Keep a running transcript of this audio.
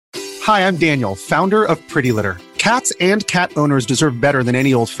Hi, I'm Daniel, founder of Pretty Litter. Cats and cat owners deserve better than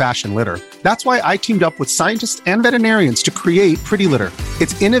any old-fashioned litter. That's why I teamed up with scientists and veterinarians to create Pretty Litter.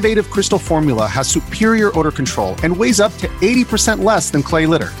 Its innovative crystal formula has superior odor control and weighs up to 80% less than clay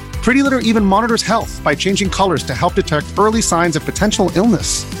litter. Pretty Litter even monitors health by changing colors to help detect early signs of potential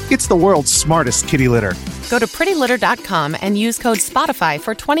illness. It's the world's smartest kitty litter. Go to prettylitter.com and use code SPOTIFY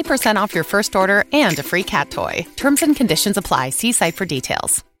for 20% off your first order and a free cat toy. Terms and conditions apply. See site for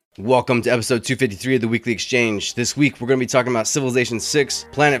details. Welcome to episode 253 of the Weekly Exchange. This week, we're going to be talking about Civilization 6,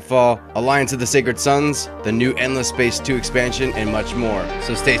 Planetfall, Alliance of the Sacred Suns, the new Endless Space 2 expansion, and much more.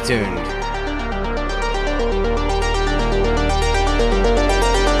 So stay tuned.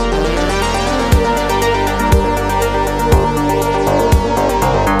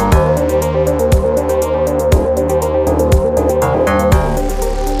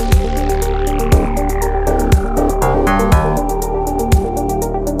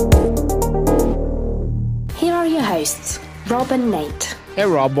 Rob and Nate. Hey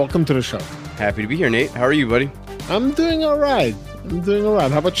Rob, welcome to the show. Happy to be here, Nate. How are you, buddy? I'm doing all right.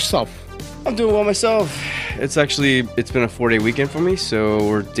 How about yourself? I'm doing well myself. It's been a 4-day weekend for me, so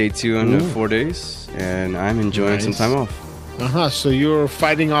we're day 2 on 4 days, and I'm enjoying some time off. So you're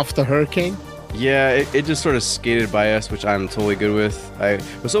fighting off the hurricane? Yeah, it just sort of skated by us, which I'm totally good with. I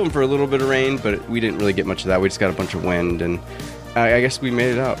was hoping for a little bit of rain, but we didn't really get much of that. We just got a bunch of wind, and I guess we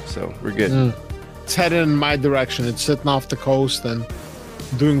made it out, so we're good. It's headed in my direction. It's sitting off the coast and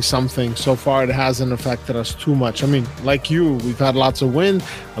doing something. So far, it hasn't affected us too much. I mean, like you, we've had lots of wind,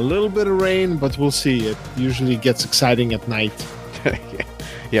 a little bit of rain, but we'll see. It usually gets exciting at night.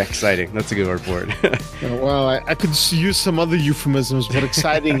 Yeah, exciting. That's a good word for it. Well, I could use some other euphemisms, but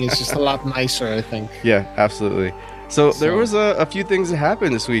exciting is just a lot nicer, I think. Yeah, absolutely. So there was a few things that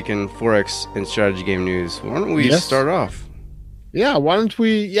happened this week in Forex and strategy game news. Why don't we start off? Yeah, why don't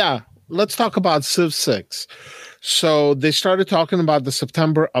we? Yeah. Let's talk about Civ 6. So they started talking about the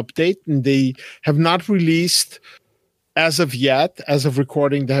September update, and they have not released, as of yet, as of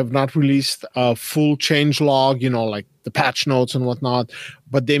recording, they have not released a full change log, like the patch notes and whatnot.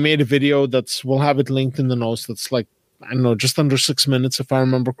 But they made a video we'll have it linked in the notes. That's like, I don't know, just under 6 minutes, if I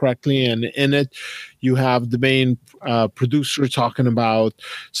remember correctly. And in it, you have the main producer talking about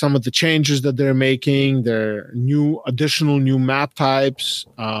some of the changes that they're making, their additional new map types.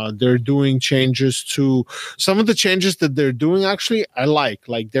 They're doing changes to some of the changes that they're doing. Actually, I like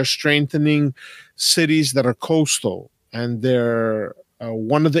they're strengthening cities that are coastal. And they're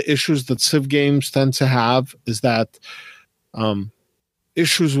one of the issues that Civ games tend to have is that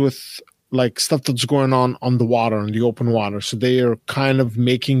issues with stuff that's going on the water, in the open water. So they are kind of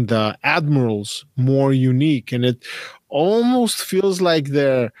making the admirals more unique. And it almost feels like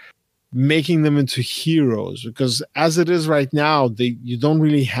they're making them into heroes, because as it is right now, you don't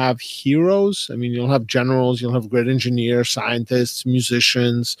really have heroes. I mean, you'll have generals, you'll have great engineers, scientists,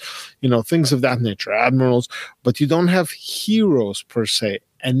 musicians, things of that nature, admirals, but you don't have heroes per se.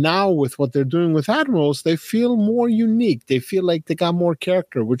 And now with what they're doing with admirals, they feel more unique. They feel like they got more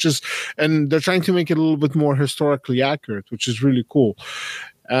character, and they're trying to make it a little bit more historically accurate, which is really cool.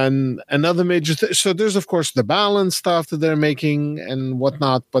 And another major so there's, of course, the balance stuff that they're making and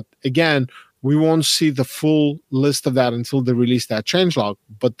whatnot. But again, we won't see the full list of that until they release that changelog.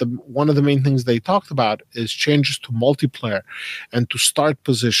 But one of the main things they talked about is changes to multiplayer and to start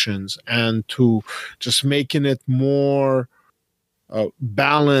positions and to just making it more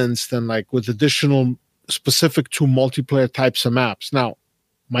balanced and with additional specific to multiplayer types of maps. Now,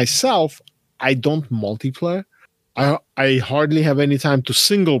 myself, I don't multiplayer. I hardly have any time to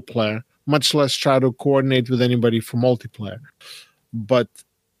single player, much less try to coordinate with anybody for multiplayer. But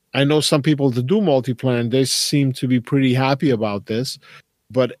I know some people that do multiplayer, and they seem to be pretty happy about this.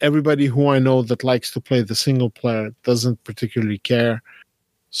 But everybody who I know that likes to play the single player doesn't particularly care.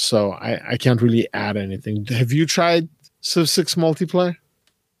 So I can't really add anything. Have you tried Civ 6 multiplayer?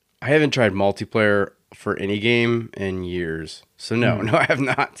 I haven't tried multiplayer for any game in years. So no, I have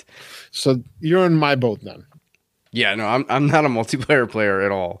not. So you're in my boat then. Yeah, no, I'm not a multiplayer player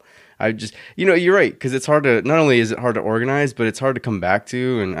at all. I just, you're right, because it's hard to, not only is it hard to organize, but it's hard to come back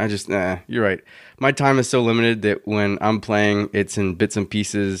to, and I just, you're right. My time is so limited that when I'm playing, it's in bits and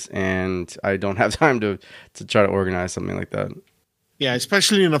pieces, and I don't have time to try to organize something like that. Yeah,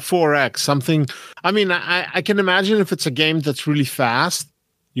 especially in a 4X, I can imagine if it's a game that's really fast,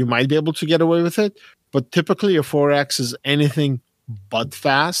 you might be able to get away with it, but typically a 4X is anything but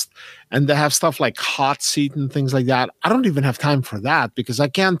fast, and they have stuff like hot seat and things like that. I don't even have time for that, because I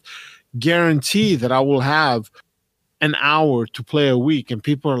can't guarantee that I will have an hour to play a week, and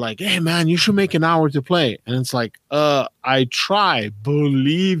people are like, hey man, you should make an hour to play. And it's like, I try,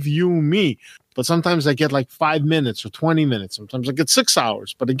 believe you me. But sometimes I get like 5 minutes or 20 minutes. Sometimes I get 6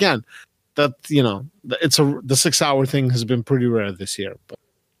 hours. But again, that, the 6 hour thing has been pretty rare this year. But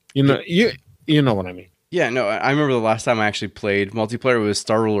you know what I mean. Yeah, no, I remember the last time I actually played multiplayer was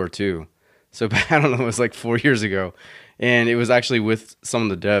Star Ruler 2. So I don't know, it was like 4 years ago. And it was actually with some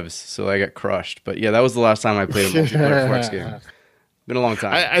of the devs, so I got crushed. But yeah, that was the last time I played a multiplayer WeX game. Been a long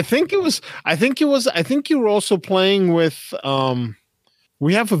time. I think you were also playing with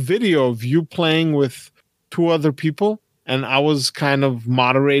we have a video of you playing with 2 other people, and I was kind of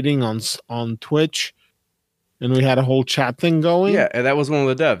moderating on Twitch, and we had a whole chat thing going. Yeah, and that was one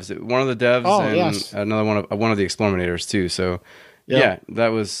of the devs. One of the devs and yes. another one of the Explorminators too. So yeah, that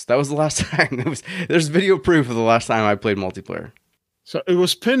was the last time. There's video proof of the last time I played multiplayer. So it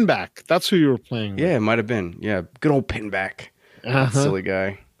was Pinback. That's who you were playing with. Yeah, it might have been. Yeah, good old Pinback. Silly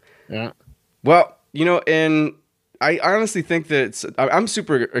guy. Yeah. Well, and I honestly think that I'm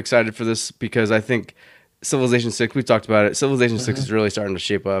super excited for this because I think Civilization 6, we've talked about it. Civilization 6 is really starting to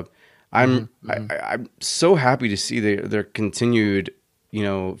shape up. I'm so happy to see their continued,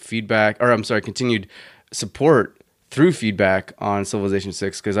 feedback, or I'm sorry, continued support through feedback on Civilization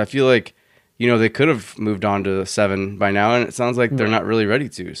 6, because I feel like, they could have moved on to 7 by now, and it sounds like they're not really ready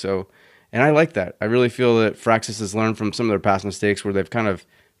to. So, and I like that. I really feel that Firaxis has learned from some of their past mistakes where they've kind of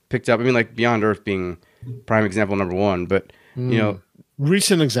picked up. I mean, like Beyond Earth being prime example number 1, but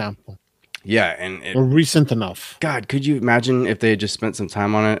recent example. Yeah, and or recent enough. God, could you imagine if they had just spent some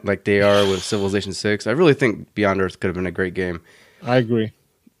time on it like they are with Civilization 6? I really think Beyond Earth could have been a great game. I agree.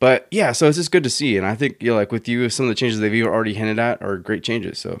 But yeah, so it's just good to see, and I think like with you, some of the changes they've already hinted at are great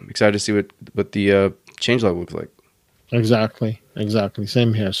changes. So I'm excited to see what the change log looks like. Exactly.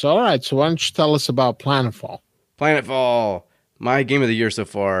 Same here. So all right, so why don't you tell us about Planetfall? Planetfall, my game of the year so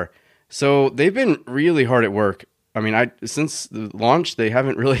far. So they've been really hard at work. I mean, since the launch, they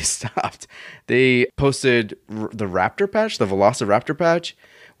haven't really stopped. They posted the Raptor patch, the Velociraptor patch,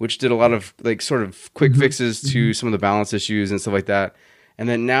 which did a lot of like sort of quick fixes to some of the balance issues and stuff like that. And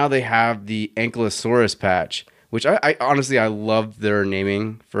then now they have the Ankylosaurus patch, which I honestly, I love their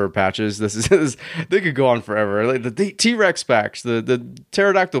naming for patches. This is they could go on forever. Like the T-Rex patch, the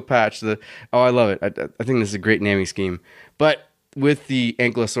Pterodactyl patch. I love it. I think this is a great naming scheme. But with the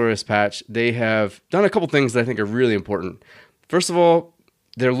Ankylosaurus patch, they have done a couple things that I think are really important. First of all,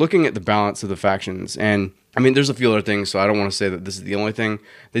 they're looking at the balance of the factions. And I mean, there's a few other things, so I don't want to say that this is the only thing.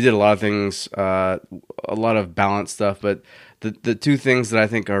 They did a lot of things, a lot of balance stuff, but the 2 things that I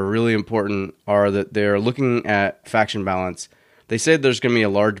think are really important are that they're looking at faction balance. They said there's going to be a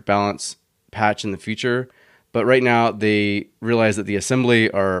large balance patch in the future, but right now they realize that the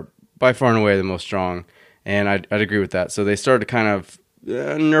assembly are by far and away the most strong, and I'd agree with that. So they started to kind of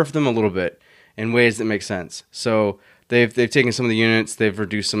nerf them a little bit in ways that make sense. So they've taken some of the units, they've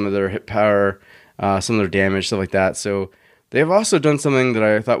reduced some of their hit power, some of their damage, stuff like that. So they've also done something that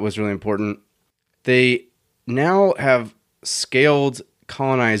I thought was really important. They now have scaled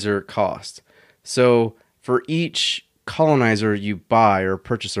colonizer cost. So for each colonizer you buy or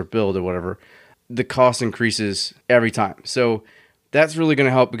purchase or build or whatever, the cost increases every time. So that's really going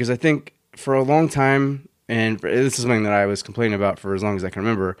to help, because I think for a long time, and this is something that I was complaining about for as long as I can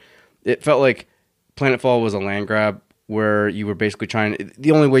remember, it felt like Planetfall was a land grab where you were basically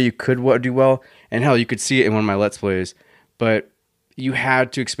the only way you could do well, and hell, you could see it in one of my Let's Plays, but you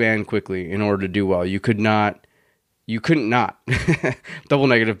had to expand quickly in order to do well. You couldn't not double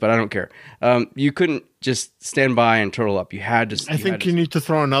negative, but I don't care. You couldn't just stand by and turtle up. You had to. I think you need to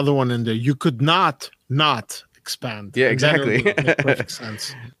throw another one in there. You could not expand. Yeah, exactly. Make perfect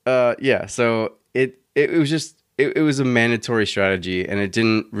sense. Yeah. So it was just it was a mandatory strategy, and it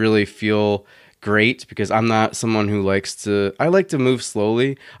didn't really feel great because I'm not someone who I like to move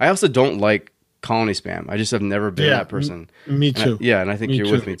slowly. I also don't like colony spam. I just have never been that person. Me too. And I think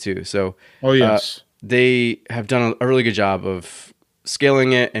you're with me too. So yes. They have done a really good job of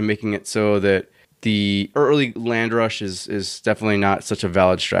scaling it and making it so that the early land rush is definitely not such a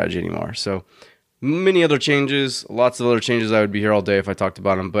valid strategy anymore. So many other changes, lots of other changes. I would be here all day if I talked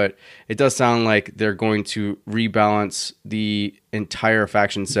about them, but it does sound like they're going to rebalance the entire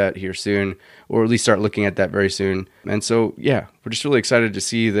faction set here soon, or at least start looking at that very soon. And so, yeah, we're just really excited to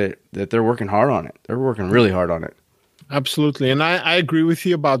see that they're working hard on it. They're working really hard on it. Absolutely. And I agree with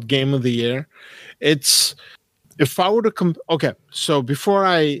you about Game of the Year. It's, if I were to okay, so before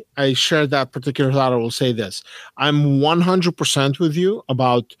I share that particular thought, I will say this. I'm 100% with you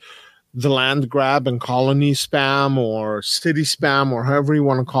about the land grab and colony spam or city spam or however you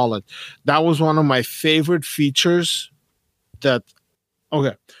want to call it. That was one of my favorite features that,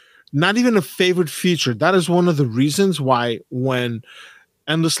 okay, not even a favorite feature. That is one of the reasons why when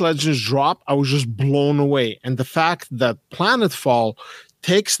Endless Legends dropped, I was just blown away. And the fact that Planetfall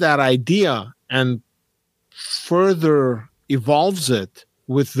takes that idea and further evolves it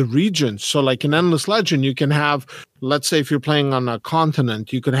with the regions. So like in Endless Legend, you can have, let's say if you're playing on a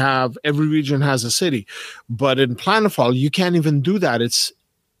continent, you could have every region has a city. But in Planetfall, you can't even do that.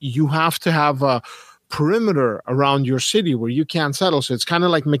 You have to have a perimeter around your city where you can't settle. So it's kind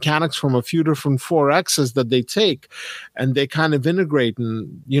of like mechanics from a few different 4Xs that they take and they kind of integrate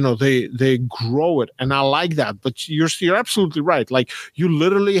and, they grow it. And I like that. But you're absolutely right. Like you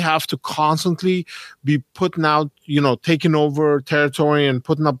literally have to constantly be putting out, taking over territory and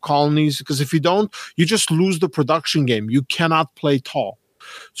putting up colonies. Because if you don't, you just lose the production game. You cannot play tall.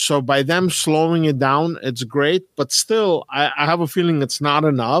 So by them slowing it down, it's great. But still, I have a feeling it's not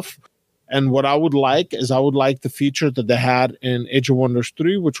enough. And what I would like the feature that they had in Age of Wonders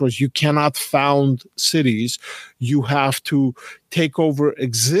 3, which was you cannot found cities. You have to take over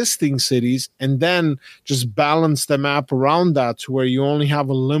existing cities and then just balance the map around that to where you only have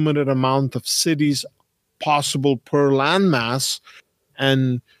a limited amount of cities possible per landmass.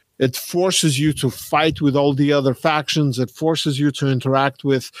 And it forces you to fight with all the other factions. It forces you to interact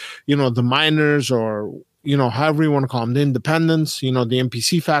with, the miners or however you want to call them, the independents, the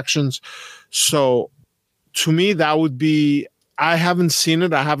NPC factions. So to me, that would be, I haven't seen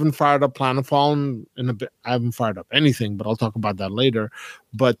it. I haven't fired up Planetfall in a bit. I haven't fired up anything, but I'll talk about that later.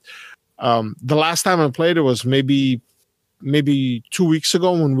 But the last time I played it was maybe 2 weeks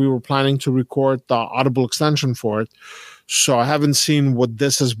ago when we were planning to record the Audible extension for it. So I haven't seen what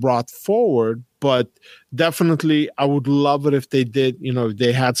this has brought forward, but definitely I would love it if they did,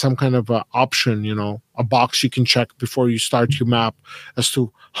 they had some kind of a option, a box you can check before you start your map as to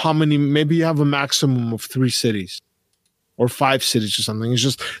how many, maybe you have a maximum of 3 cities or 5 cities or something. It's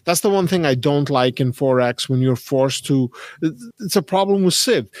just, that's the one thing I don't like in 4X when you're forced to, it's a problem with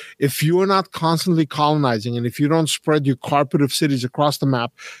Civ. If you're not constantly colonizing and if you don't spread your carpet of cities across the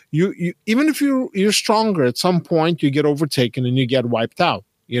map, you even if you're stronger, at some point you get overtaken and you get wiped out,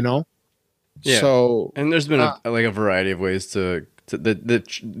 Yeah. So, and there's been a variety of ways to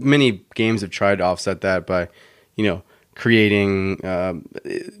many games have tried to offset that by, creating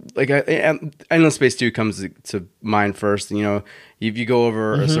Endless Space 2 comes to mind first. If you go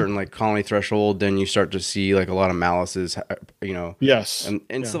over a certain colony threshold, then you start to see a lot of malices, yes,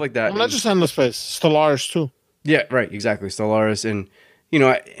 and stuff like that. Well, not just Endless Space, Stellaris too. Yeah, right, exactly, Stellaris, and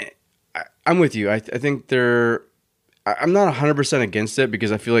I'm with you. I think I'm not 100% against it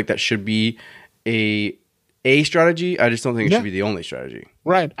because I feel like that should be a strategy. I just don't think it should be the only strategy.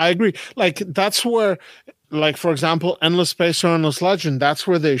 Right, I agree. That's where, for example, Endless Space or Endless Legend, that's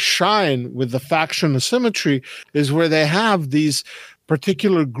where they shine with the faction asymmetry, is where they have these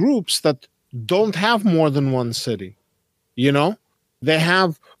particular groups that don't have more than one city. They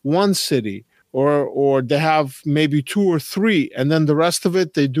have one city or they have maybe 2 or 3, and then the rest of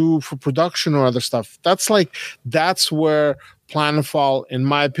it they do for production or other stuff. That's where Planetfall, in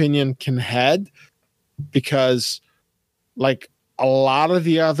my opinion, can head, because a lot of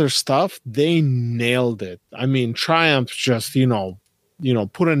the other stuff, they nailed it. I mean, Triumph just,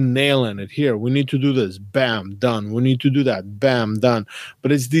 put a nail in it. Here, we need to do this. Bam, done. We need to do that. Bam, done.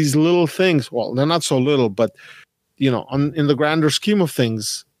 But it's these little things. Well, they're not so little, but, in the grander scheme of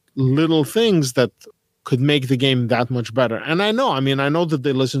things, little things that could make the game that much better. And I know that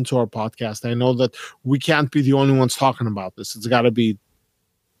they listen to our podcast. I know that we can't be the only ones talking about this. It's got to be,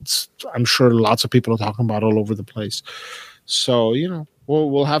 I'm sure lots of people are talking about all over the place. So,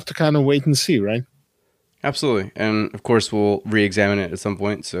 we'll have to kind of wait and see, right? Absolutely. And of course, we'll re-examine it at some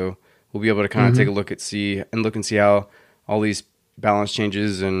point. So we'll be able to kind of take a look and see how all these balance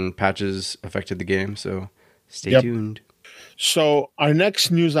changes and patches affected the game. So stay tuned. So our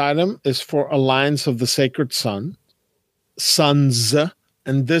next news item is for Alliance of the Sacred Sons.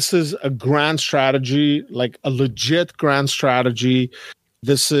 And this is a grand strategy, a legit grand strategy.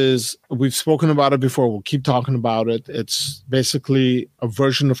 We've spoken about it before. We'll keep talking about it. It's basically a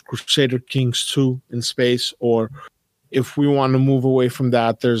version of Crusader Kings 2 in space, or if we want to move away from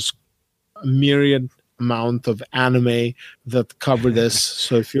that, there's a myriad amount of anime that cover this.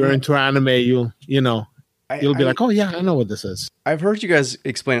 So if you're into anime, you'll be like, oh yeah, I know what this is. I've heard you guys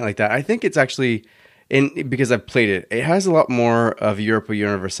explain it like that. I think it's actually, because I've played it, it has a lot more of Europa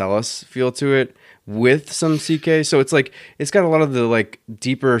Universalis feel to it, with some CK. So it's it's got a lot of the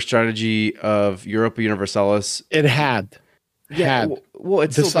deeper strategy of Europa Universalis. It had. had. Well,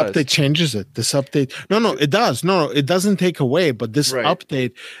 it still This does. update changes it. This update, no, it does. No, it doesn't take away. But this Right.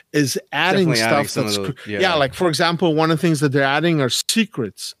 update is adding Definitely adding stuff some that's of those- yeah. Like for example, one of the things that they're adding are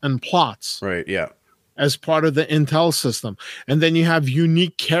secrets and plots Right. Yeah. as part of the Intel system, and then you have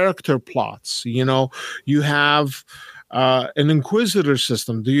unique character plots. You have an Inquisitor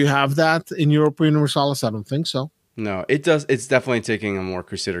system. Do you have that in Europa Universalis? I don't think so. No, it does. It's definitely taking a more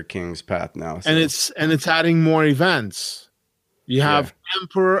Crusader Kings path now. So. And it's adding more events. You have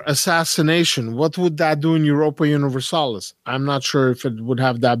Emperor Assassination. What would that do in Europa Universalis? I'm not sure if it would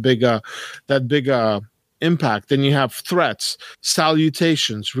have that big impact. Then you have threats,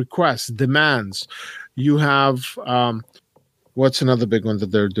 salutations, requests, demands. You have what's another big one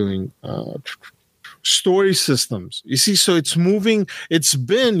that they're doing? Story systems. You see, so it's moving. It's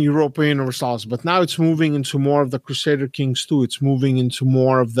been Europa Universalis, but now it's moving into more of the Crusader Kings 2. It's moving into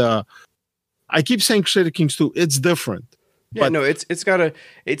more of the. I keep saying Crusader Kings 2. It's different. Yeah, but no, it's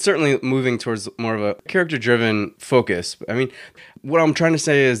certainly moving towards more of a character-driven focus. I mean, what I'm trying to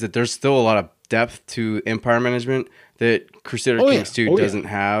say is that there's still a lot of depth to Empire management that Crusader Kings 2 doesn't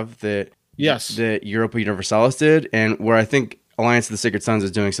have that Europa Universalis did, and where I think Alliance of the Sacred Sons is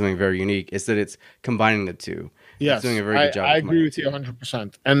doing something very unique is that it's combining the two. Yes, it's doing a very good job. I agree with you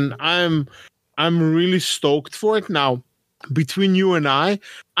 100%, and I'm really stoked for it now. Between you and I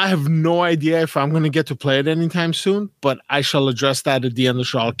have no idea if I'm going to get to play it anytime soon, but I shall address that at the end of the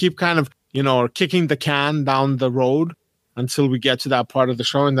show. I'll keep kind of, kicking the can down the road until we get to that part of the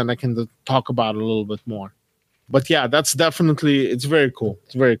show, and then I can talk about it a little bit more. But yeah, that's definitely, it's very cool.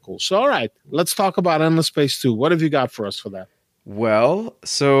 It's very cool. So, all right, let's talk about Endless Space 2. What have you got for us for that? Well,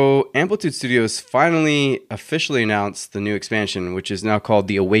 so Amplitude Studios finally officially announced the new expansion, which is now called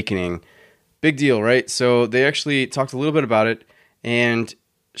The Awakening. Big deal, right? So they actually talked a little bit about it and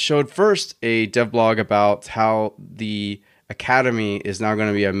showed first a dev blog about how the Academy is now going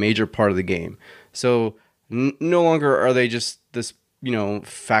to be a major part of the game. So no longer are they just this,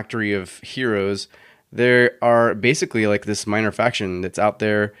 factory of heroes. They are basically like this minor faction that's out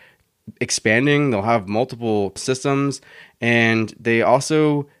there expanding. They'll have multiple systems, and they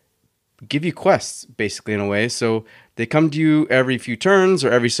also give you quests, basically, in a way. So they come to you every few turns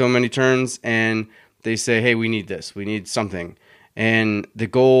or every so many turns, and they say, hey, we need this. We need something. And the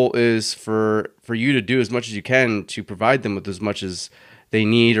goal is for you to do as much as you can to provide them with as much as they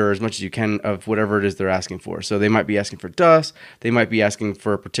need or as much as you can of whatever it is they're asking for. So they might be asking for dust. They might be asking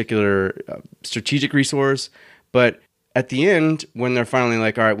for a particular strategic resource. But at the end, when they're finally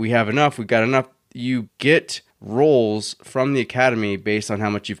like, all right, we have enough, we've got enough, you get roles from the Academy based on how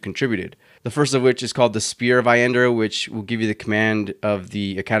much you've contributed. The first of which is called the Spear of Iender, which will give you the command of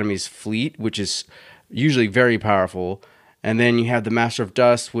the Academy's fleet, which is usually very powerful. And then you have the Master of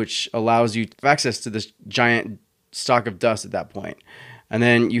Dust, which allows you access to this giant stock of dust at that point. And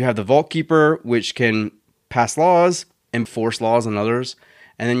then you have the Vault Keeper, which can pass laws, enforce laws on others.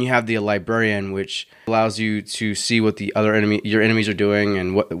 And then you have the Librarian, which allows you to see what your enemies are doing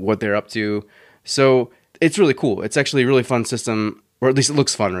and what they're up to. So it's really cool. It's actually a really fun system, or at least it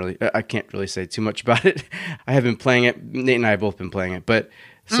looks fun, really. I can't really say too much about it. I have been playing it. Nate and I have both been playing it. But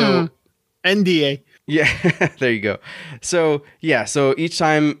so... NDA. Yeah, there you go. So, yeah, so each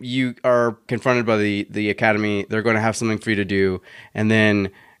time you are confronted by the Academy, they're going to have something for you to do. And then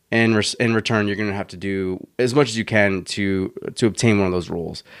in return, you're going to have to do as much as you can to obtain one of those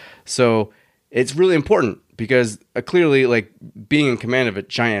roles. So it's really important because clearly, like, being in command of a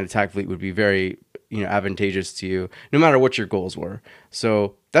giant attack fleet would be very... advantageous to you, no matter what your goals were.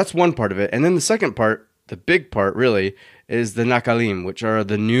 So that's one part of it. And then the second part, the big part really, is the Nakalim, which are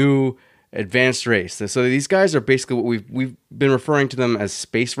the new advanced race. So these guys are basically what we've been referring to them as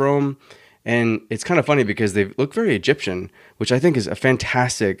Space Rome. And it's kind of funny because they look very Egyptian, which I think is a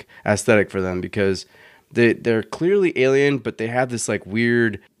fantastic aesthetic for them because they're clearly alien, but they have this like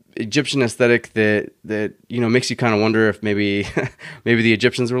weird Egyptian aesthetic that makes you kind of wonder if maybe the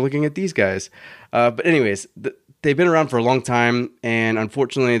Egyptians were looking at these guys. But anyways, they've been around for a long time, and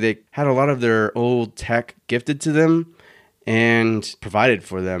unfortunately, they had a lot of their old tech gifted to them and provided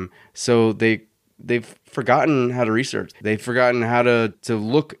for them. So they've forgotten how to research. They've forgotten how to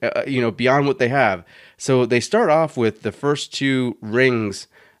look beyond what they have. So they start off with the first 2 rings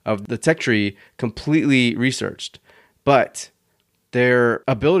of the tech tree completely researched, but their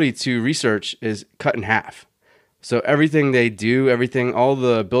ability to research is cut in half. So everything they do, all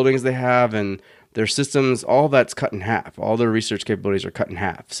the buildings they have and their systems, all that's cut in half. All their research capabilities are cut in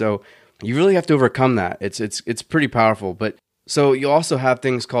half. So you really have to overcome that. It's pretty powerful. But So you'll also have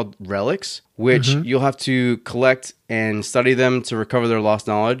things called relics, which you'll have to collect and study them to recover their lost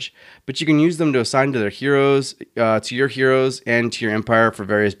knowledge. But you can use them to assign to their heroes, to your heroes, and to your empire for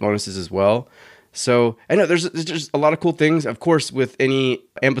various bonuses as well. So I know there's a lot of cool things. Of course, with any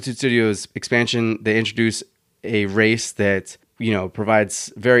Amplitude Studios expansion, they introduce a race that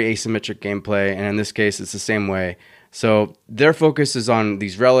provides very asymmetric gameplay, and in this case, it's the same way. So their focus is on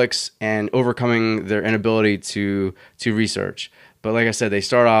these relics and overcoming their inability to research. But like I said, they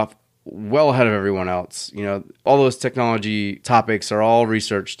start off well ahead of everyone else. All those technology topics are all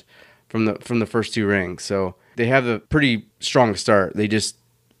researched from the first 2 rings. So they have a pretty strong start.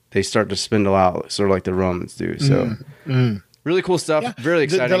 They start to spindle out, sort of like the Romans do. So really cool stuff. Yeah. Really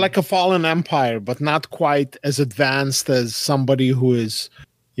exciting. They're like a fallen empire, but not quite as advanced as somebody who is,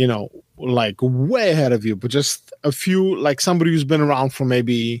 like way ahead of you, but just a few, like somebody who's been around for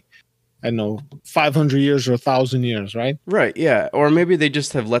maybe, I don't know, 500 years or 1,000 years, right? Right, yeah. Or maybe they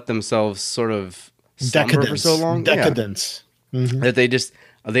just have let themselves sort of slumber for so long. Decadence. Yeah. That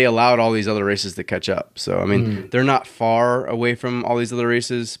they allowed all these other races to catch up. So, I mean, they're not far away from all these other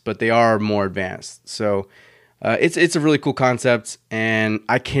races, but they are more advanced. So, it's a really cool concept, and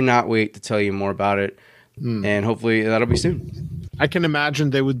I cannot wait to tell you more about it. And hopefully that'll be soon. I can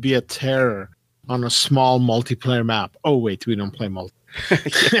imagine they would be a terror on a small multiplayer map. Oh, wait, we don't play multi.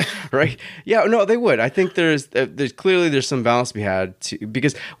 Yeah, right? Yeah, no, they would. I think there's clearly some balance to be had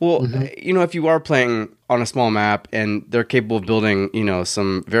because, if you are playing on a small map and they're capable of building,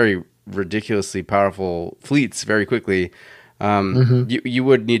 some very ridiculously powerful fleets very quickly, you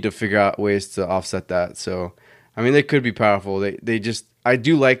would need to figure out ways to offset that. So, I mean, they could be powerful. I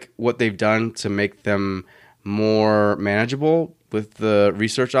do like what they've done to make them more manageable with the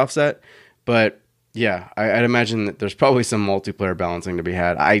research offset, but yeah, I'd imagine that there's probably some multiplayer balancing to be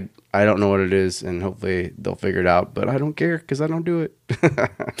had. I don't know what it is, and hopefully they'll figure it out, but I don't care because I don't do it.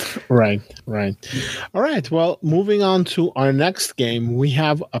 Right. All right, well, moving on to our next game, we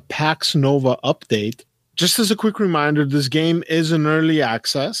have a PAX Nova update. Just as a quick reminder, this game is in early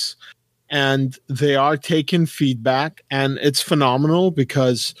access, and they are taking feedback, and it's phenomenal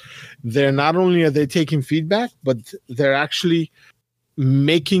because they're not only are they taking feedback, but they're actually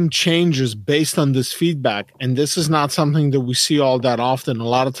making changes based on this feedback. And this is not something that we see all that often. A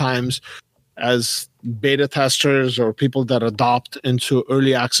lot of times as beta testers or people that adopt into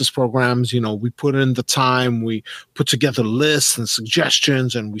early access programs, we put in the time, we put together lists and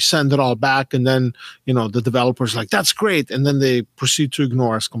suggestions, and we send it all back. And then, the developer's like, that's great. And then they proceed to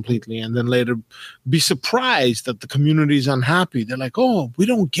ignore us completely. And then later be surprised that the community is unhappy. They're like, oh, we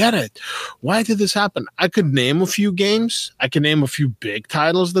don't get it. Why did this happen? I could name a few games. I can name a few big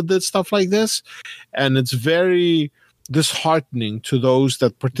titles that did stuff like this. And it's very disheartening to those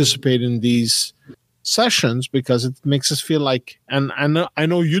that participate in these sessions because it makes us feel like, and I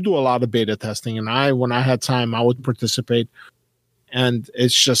know you do a lot of beta testing, and when I had time, I would participate, and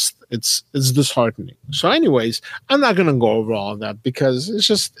it's disheartening. So anyways, I'm not going to go over all of that because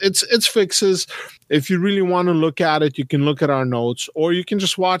it's fixes. If you really want to look at it, you can look at our notes, or you can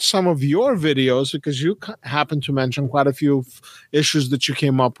just watch some of your videos because you happen to mention quite a few issues that you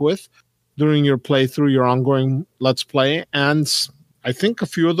came up with during your playthrough, your ongoing Let's Play, and I think a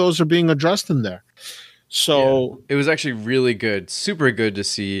few of those are being addressed in there. So yeah, it was actually really good, super good to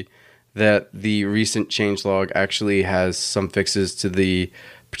see that the recent changelog actually has some fixes to the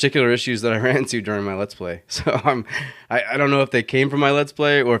particular issues that I ran into during my Let's Play. So I don't know if they came from my Let's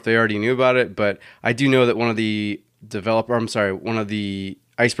Play or if they already knew about it, but I do know that one of the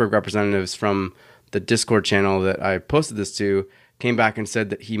Iceberg representatives from the Discord channel that I posted this to came back and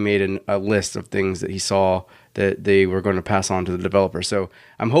said that he made a list of things that he saw that they were going to pass on to the developer. So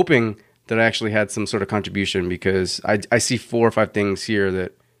I'm hoping that I actually had some sort of contribution because I see 4 or 5 things here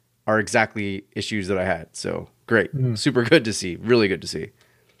that are exactly issues that I had. So great. Super good to see. Really good to see.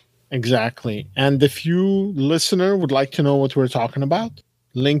 Exactly. And if you, listener, would like to know what we're talking about,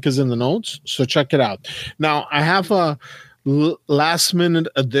 link is in the notes. So check it out. Now, I have a last minute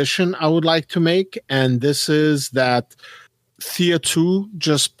addition I would like to make. And this is that Thea 2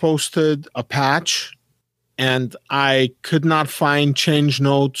 just posted a patch, and I could not find change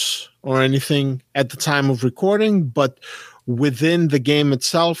notes or anything at the time of recording, but within the game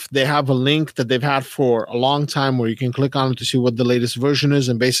itself, they have a link that they've had for a long time where you can click on it to see what the latest version is.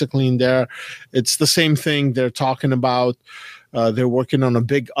 And basically in there, it's the same thing they're talking about. They're working on a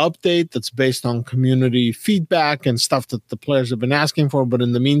big update that's based on community feedback and stuff that the players have been asking for. But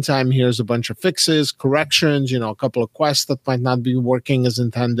in the meantime, here's a bunch of fixes, corrections, a couple of quests that might not be working as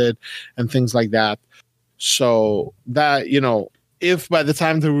intended and things like that. So that, if by the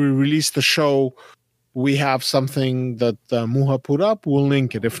time that we release the show, we have something that Muha put up, we'll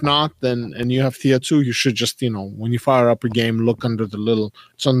link it. If not, then, and you have tier 2, you should just, when you fire up a game, look under the little,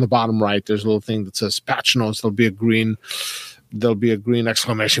 it's on the bottom right, there's a little thing that says patch notes. There'll be a green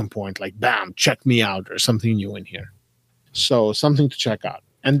exclamation point, like, bam, check me out, or something new in here. So something to check out.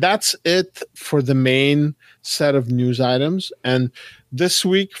 And that's it for the main set of news items. And this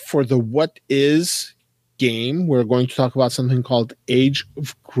week for the What Is game, we're going to talk about something called Age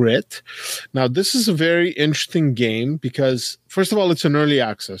of Grit. Now, this is a very interesting game because, first of all, it's an early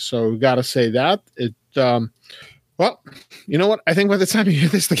access. So we got to say that. Well, you know what? I think by the time you hear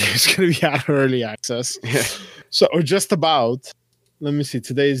this, the game's going to be out of early access. Yeah. So, or just about. Let me see,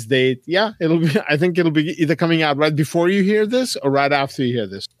 today's date. Yeah, I think it'll be either coming out right before you hear this or right after you hear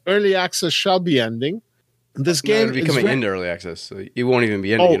this. Early access shall be ending. This game it'll be coming into early access, so it won't even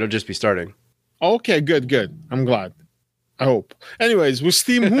be ending. It'll just be starting. Okay, good. I'm glad. I hope. Anyways, with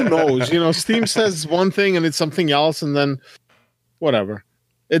Steam, who knows? Steam says one thing and it's something else, and then whatever.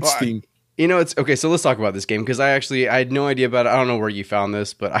 It's Steam. It's okay. So let's talk about this game because I had no idea about it. I don't know where you found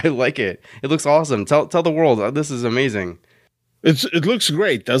this, but I like it. It looks awesome. Tell the world this is amazing. It looks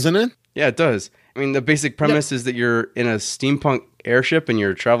great, doesn't it? Yeah, it does. I mean, the basic premise is that you're in a steampunk airship and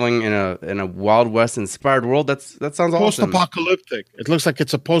you're traveling in a Wild West inspired world. That sounds awesome. Post-apocalyptic. It looks like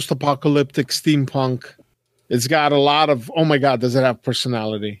it's a post-apocalyptic steampunk. It's got a lot of, oh my God, does it have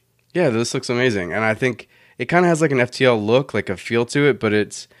personality? Yeah, this looks amazing. And I think it kind of has like an FTL look, like a feel to it, but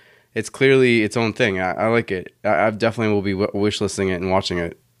it's clearly its own thing. I like it. I definitely will be wishlisting it and watching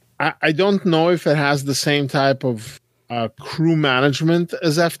it. I don't know if it has the same type of crew management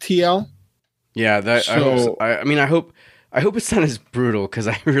as FTL. Yeah, that. So, I hope it's not as brutal because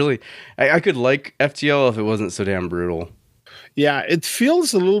I could like FTL if it wasn't so damn brutal. Yeah, it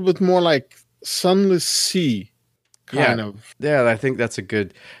feels a little bit more like Sunless Sea, kind of. Yeah, I think that's a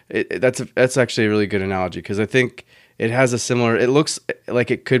good. That's actually a really good analogy because I think it has a similar. It looks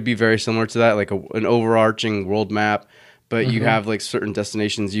like it could be very similar to that, like an overarching world map. But you have like certain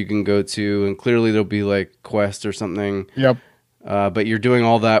destinations you can go to, and clearly there'll be like quests or something. Yep. But you're doing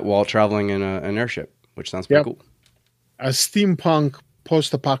all that while traveling in an airship, which sounds pretty cool. A steampunk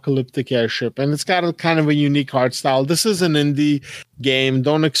post-apocalyptic airship, and it's got a kind of a unique art style. This is an indie game.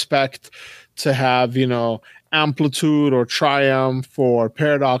 Don't expect to have, Amplitude or Triumph or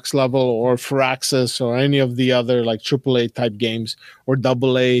Paradox Level or Firaxis or any of the other like AAA type games or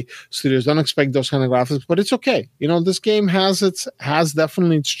AA studios. Don't expect those kind of graphics, but it's okay. This game has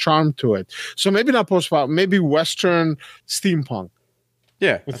definitely its charm to it. So maybe not post-apocalyptic, maybe Western steampunk.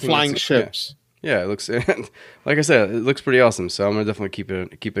 Yeah, with flying ships. Yeah, it looks like I said, it looks pretty awesome. So I'm gonna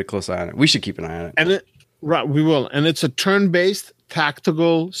definitely keep a close eye on it. We should keep an eye on it. And we will. And it's a turn-based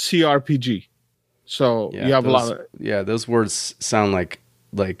tactical CRPG. So you have a lot of... Yeah, those words sound like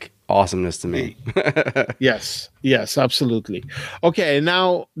awesomeness to me. Yes, absolutely. Okay,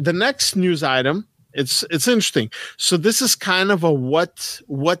 now the next news item, it's interesting. So this is kind of a what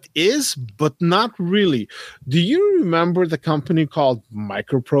is, but not really. Do you remember the company called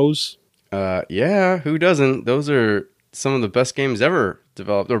Microprose? Yeah, who doesn't? Those are some of the best games ever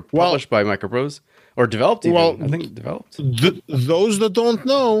developed or published by Microprose. Or developed even. I think developed. Those that don't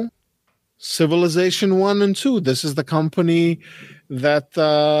know, Civilization 1 and 2. This is the company that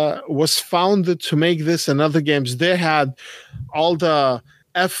was founded to make this and other games. They had all the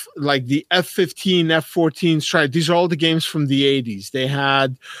the F-15, F-14 strike. These are all the games from the 80s. They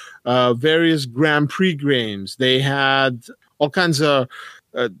had various Grand Prix games. They had all kinds of...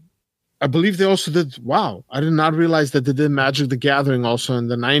 I believe they also did... Wow, I did not realize that they did Magic the Gathering also in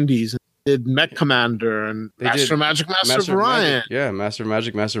the 90s. Did Mech Commander and Master Magic, Master of Orion. Yeah, Master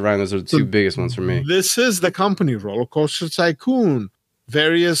Magic, Master of Orion. Those are the two biggest ones for me. This is the company. Roller Coaster Tycoon,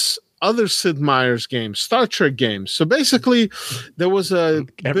 various other Sid Meier's games, Star Trek games. So basically, there was every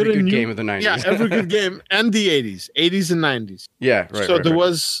good game of the 90s. Yeah, every good game and the 80s and 90s. Yeah, right. So there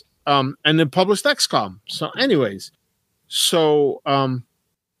was, and it published XCOM. So, anyways,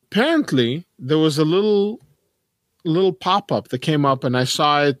 apparently there was a little pop up that came up, and I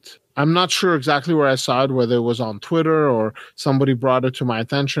saw it. I'm not sure exactly where I saw it, whether it was on Twitter or somebody brought it to my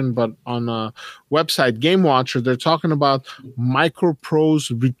attention, but on a website, Game Watcher, they're talking about Microprose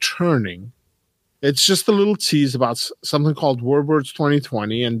returning. It's just a little tease about something called Warbirds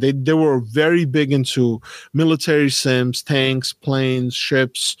 2020, and they were very big into military sims, tanks, planes,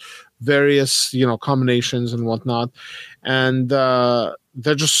 ships, various combinations and whatnot, and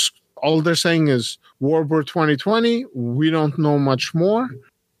they're just all they're saying is Warbird 2020. We don't know much more.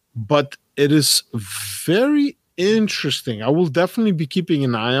 But it is very interesting. I will definitely be keeping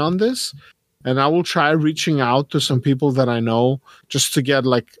an eye on this, and I will try reaching out to some people that I know just to get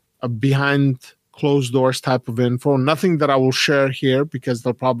like a behind closed doors type of info. Nothing that I will share here because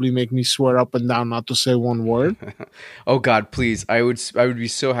they'll probably make me swear up and down not to say one word. Oh God, please! I would be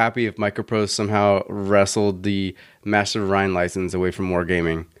so happy if Microprose somehow wrestled the Master of Orion license away from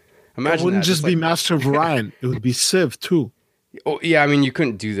Wargaming. It wouldn't just be Master of Orion; it would be Civ too. Oh yeah, I mean you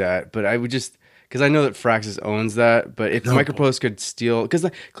couldn't do that, but I would just because I know that Firaxis owns that. But if Microprose could steal, because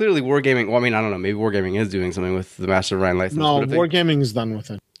clearly Wargaming. Well, I mean I don't know. Maybe Wargaming is doing something with the Master of Orion license. No, Wargaming is done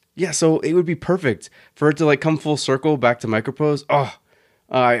with it. Yeah, so it would be perfect for it to like come full circle back to Microprose. Oh,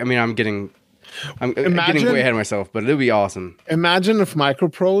 I mean I'm getting way ahead of myself, but it would be awesome. Imagine if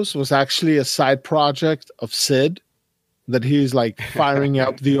Microprose was actually a side project of Sid. That he's like firing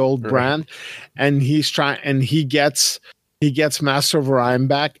up the old brand, and he gets Master of Orion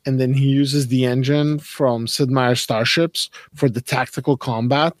back, and then he uses the engine from Sid Meier's Starships for the tactical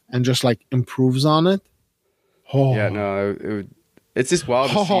combat and just like improves on it. Oh. Yeah, no, it's just wild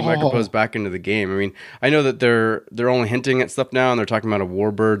to see Microprose back into the game. I mean, I know that they're only hinting at stuff now, and they're talking about a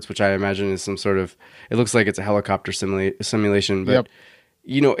Warbirds, which I imagine is some sort of. It looks like it's a helicopter simulation, but. Yep.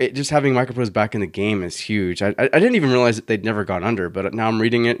 You know, just having Microprose back in the game is huge. I didn't even realize that they'd never gone under, but now I'm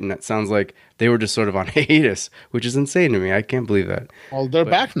reading it, and it sounds like they were just sort of on hiatus, which is insane to me. I can't believe that. Well, they're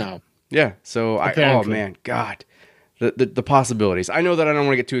back now. Yeah. So, oh, man, God. The possibilities. I know that I don't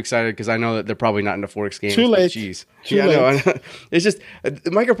want to get too excited because I know that they're probably not into Forex games. Too late. Jeez. Too late. I know. It's just,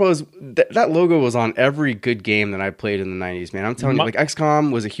 Microprose, that logo was on every good game that I played in the 90s, man. I'm telling you, like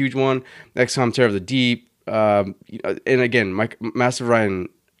XCOM was a huge one. XCOM Terror of the Deep. And again, Master of Orion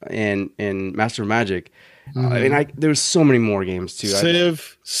and Master of Magic. And there was so many more games too.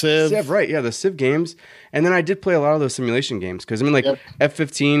 Civ, right? Yeah, the Civ games. And then I did play a lot of those simulation games because I mean, like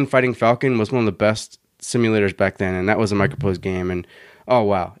F-15 Fighting Falcon was one of the best simulators back then, and that was a Microprose game. And oh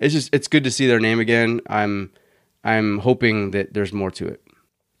wow, it's good to see their name again. I'm hoping that there's more to it.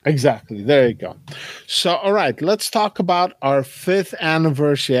 Exactly. There you go. So, all right, let's talk about our 5th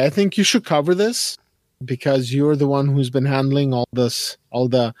anniversary. I think you should cover this, because you're the one who's been handling all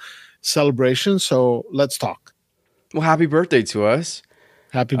the celebrations. So let's talk. Well, happy birthday to us.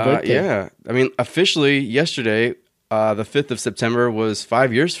 Happy birthday. Yeah. I mean, officially yesterday, the 5th of September was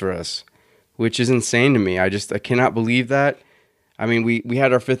 5 years for us, which is insane to me. I cannot believe that. I mean, we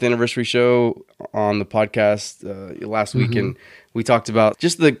had our 5th anniversary show on the podcast last week, and we talked about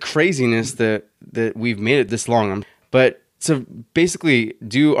just the craziness that we've made it this long. But to basically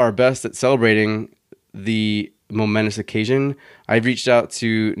do our best at celebrating the momentous occasion, I've reached out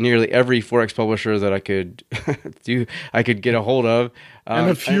to nearly every Forex publisher that I could get a hold of, and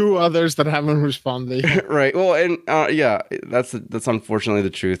a few others that haven't responded. Right. Well, and yeah, that's unfortunately the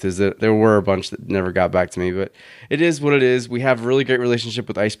truth, is that there were a bunch that never got back to me, but it is what it is. We have a really great relationship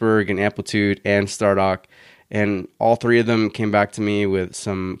with Iceberg and Amplitude and Stardock, and all 3 of them came back to me with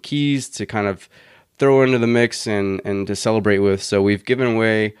some keys to kind of throw into the mix and to celebrate with. So we've given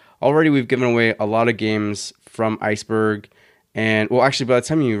away a lot of games from Iceberg. And well, actually, by the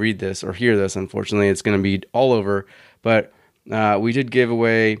time you read this or hear this, unfortunately, it's going to be all over. But we did give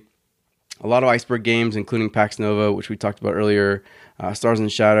away a lot of Iceberg games, including Pax Nova, which we talked about earlier, Stars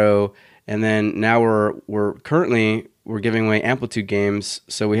and Shadow. And then now we're giving away Amplitude games.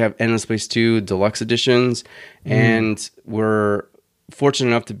 So we have Endless Space 2 Deluxe Editions, and we're fortunate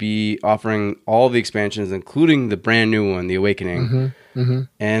enough to be offering all the expansions, including the brand new one, The Awakening.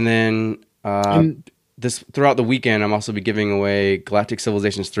 And then this throughout the weekend, I'm also be giving away Galactic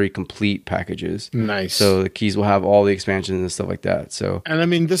Civilizations 3 complete packages. Nice. So the keys will have all the expansions and stuff like that. So, and I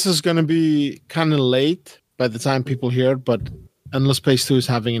mean, this is going to be kind of late by the time people hear it, but Endless Space 2 is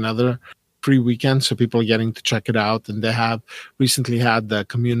having another free weekend, so people are getting to check it out, and they have recently had the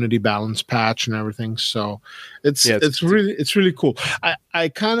community balance patch and everything. So it's really cool. I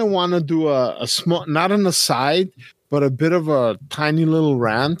kind of want to do a small, not an aside, but a bit of a tiny little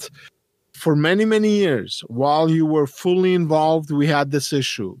rant. For many, many years, while you were fully involved, we had this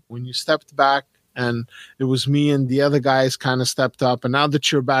issue. When you stepped back, and it was me and the other guys kind of stepped up, and now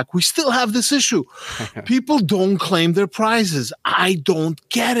that you're back, we still have this issue. People don't claim their prizes. I don't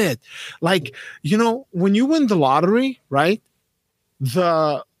get it. Like, when you win the lottery, right?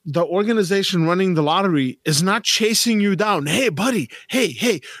 The organization running the lottery is not chasing you down. Hey, buddy.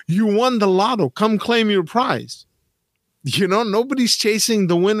 Hey, you won the lotto. Come claim your prize. Nobody's chasing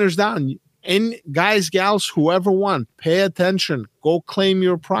the winners down. And guys, gals, whoever won, pay attention. Go claim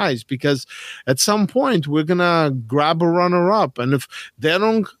your prize, because at some point we're gonna grab a runner-up, and if they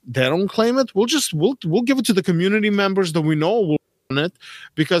don't claim it, we'll give it to the community members that we know will win it.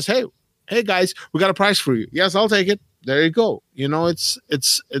 Because hey guys, we got a prize for you. Yes, I'll take it. There you go.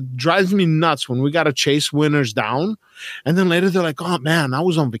 It drives me nuts when we gotta chase winners down, and then later they're like, "Oh man, I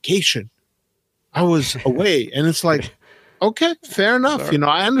was on vacation." I was away. And it's like, okay, fair enough. Sorry.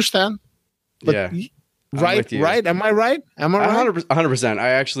 I understand. But Yeah. right. Am I right? 100%. I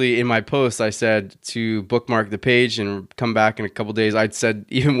actually, in my post, I said to bookmark the page and come back in a couple days. I'd said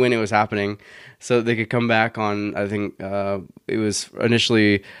even when it was happening, so that they could come back on, I think it was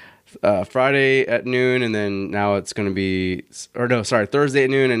initially Friday at noon, and then now it's going to be, Thursday at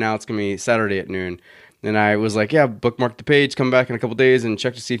noon, and now it's going to be Saturday at noon. And I was like, yeah, bookmark the page, come back in a couple days and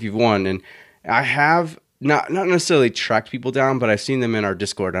check to see if you've won. And I have not necessarily tracked people down, but I've seen them in our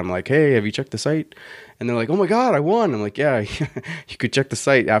Discord. I'm like, hey, have you checked the site? And they're like, oh my God, I won. I'm like, yeah, you could check the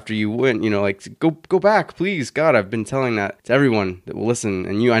site after you win. Go back, please. God, I've been telling that to everyone that will listen.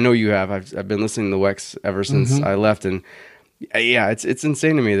 And I know you have. I've been listening to WeX ever since I left. And yeah, it's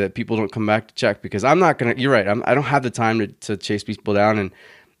insane to me that people don't come back to check, because I'm not going to, you're right. I don't have the time to chase people down.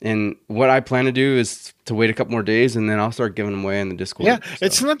 And what I plan to do is to wait a couple more days, and then I'll start giving them away in the Discord. Yeah, so.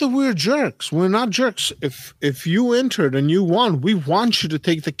 It's not that we're jerks. We're not jerks. If you entered and you won, we want you to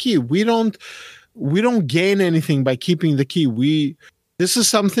take the key. We don't gain anything by keeping the key. This is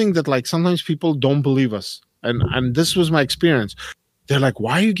something that, like, sometimes people don't believe us. And this was my experience. They're like,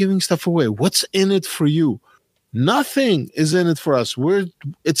 why are you giving stuff away? What's in it for you? Nothing is in it for us.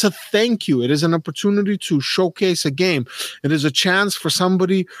 It's a thank you. It is an opportunity to showcase a game. It is a chance for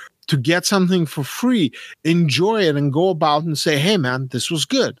somebody to get something for free, enjoy it, and go about and say, hey, man, this was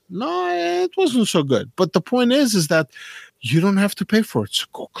good. No, it wasn't so good. But the point is that you don't have to pay for it. So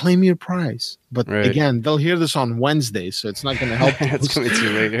go claim your prize. But again, they'll hear this on Wednesday, so it's not going to help. It's going to be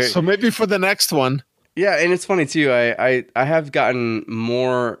too late. Right? So maybe for the next one. Yeah, and it's funny too. I have gotten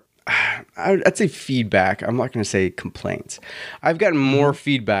more, I'd say feedback. I'm not going to say complaints. I've gotten more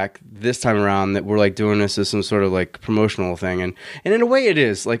feedback this time around that we're like doing this as some sort of like promotional thing. And in a way it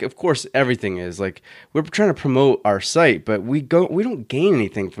is. Like, of course, everything is. Like, we're trying to promote our site, but we don't gain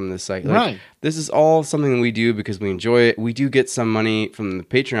anything from this site. Like, right. This is all something that we do because we enjoy it. We do get some money from the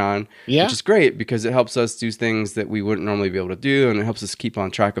Patreon, which is great because it helps us do things that we wouldn't normally be able to do, and it helps us keep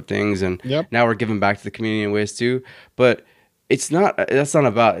on track of things. And now we're giving back to the community in ways too. But that's not what it's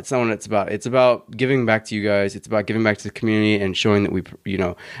about. It's about giving back to you guys. It's about giving back to the community and showing that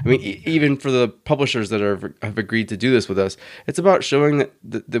even for the publishers that have agreed to do this with us, it's about showing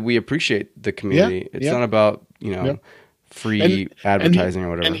that we appreciate the community. It's not about, free advertising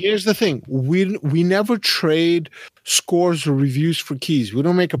or whatever. And here's the thing. We never trade scores or reviews for keys. We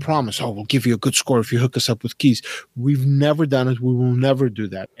don't make a promise. Oh, we'll give you a good score if you hook us up with keys. We've never done it. We will never do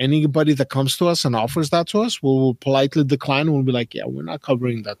that. Anybody that comes to us and offers that to us, we'll politely decline. We'll be like, yeah, we're not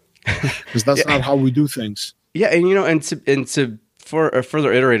covering that because that's not how we do things. Yeah. And to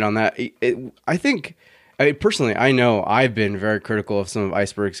further iterate on that, I think, personally, I know I've been very critical of some of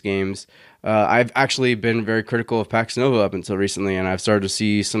Iceberg's games. I've actually been very critical of Pax Nova up until recently, and I've started to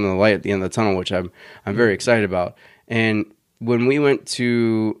see some of the light at the end of the tunnel, which I'm very excited about. And when we went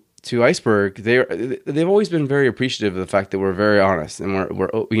to Iceberg, they've always been very appreciative of the fact that we're very honest and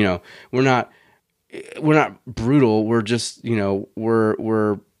we're not brutal. We're just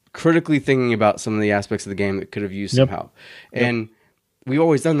we're critically thinking about some of the aspects of the game that could have used some help. And we've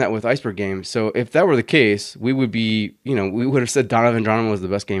always done that with Iceberg games. So if that were the case, we would be, we would have said Dawn of Andromeda was the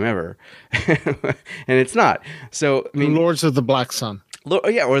best game ever. And it's not. So, I mean, Lords of the Black Sun.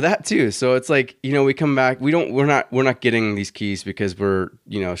 Yeah, or that too. So it's like, we come back, we're not getting these keys because we're,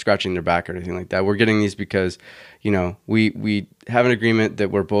 scratching their back or anything like that. We're getting these because, we have an agreement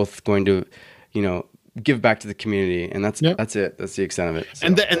that we're both going to, give back to the community, and that's it. That's the extent of it. So.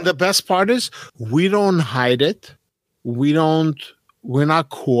 And the best part is we don't hide it. We're not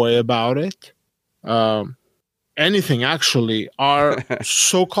coy about it. Anything, actually. Our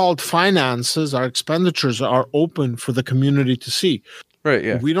so-called finances, our expenditures are open for the community to see. Right,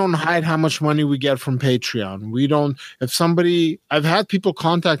 yeah. We don't hide how much money we get from Patreon. We don't, I've had people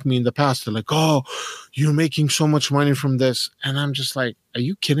contact me in the past. They're like, oh, you're making so much money from this. And I'm just like, are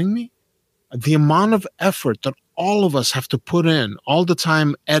you kidding me? The amount of effort that all of us have to put in all the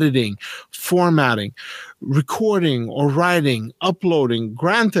time, editing, formatting, recording or writing, uploading.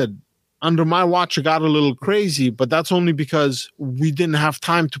 Granted, under my watch, it got a little crazy, but that's only because we didn't have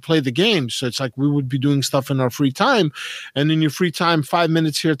time to play the game. So it's like we would be doing stuff in our free time. And in your free time, 5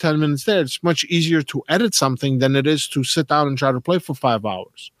 minutes here, 10 minutes there, it's much easier to edit something than it is to sit down and try to play for 5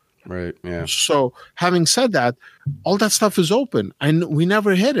 hours. Right, yeah. So having said that, all that stuff is open, and we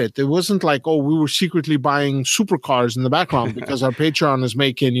never hid it. It wasn't like, oh, we were secretly buying supercars in the background because our Patreon is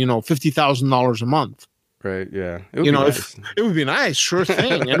making, $50,000 a month. Right, yeah. It would be nice. It would be nice, sure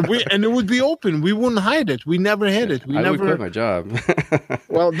thing. And it would be open. We wouldn't hide it. We never hid it. I would quit my job.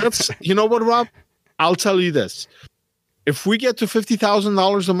 Well, you know what, Rob? I'll tell you this. if we get to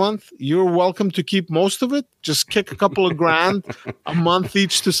 $50,000 a month, you're welcome to keep most of it. Just kick a couple of grand a month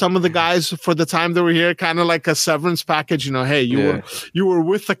each to some of the guys for the time they were here, kind of like a severance package. You know, hey, you were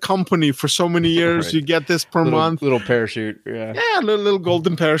with the company for so many years. Right. You get this per month. Little parachute. Yeah, little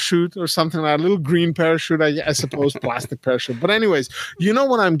golden parachute or something like that. A little green parachute, I suppose, plastic parachute. But anyways, you know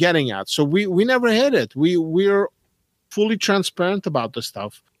what I'm getting at. So we never hit it. We're fully transparent about this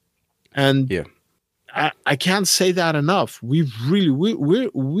stuff. And yeah. I can't say that enough. We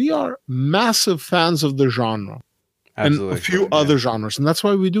are massive fans of the genre. Absolutely. And a few other genres, and that's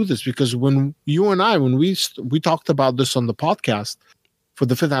why we do this. Because when you and I, when we talked about this on the podcast for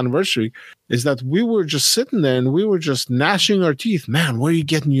the 5th anniversary, is that we were just sitting there and we were just gnashing our teeth. Man, where are you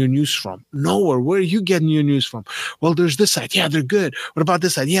getting your news from? Nowhere. Where are you getting your news from? Well, there's this side. Yeah, they're good. What about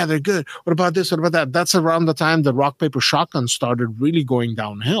this side? Yeah, they're good. What about this? What about that? That's around the time the Rock Paper Shotgun started really going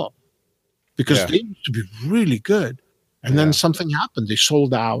downhill. Because they used to be really good. And then something happened. They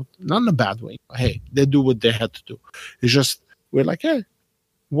sold out. Not in a bad way. Hey, they do what they had to do. It's just, we're like, hey,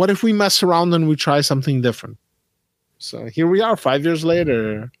 what if we mess around and we try something different? So here we are 5 years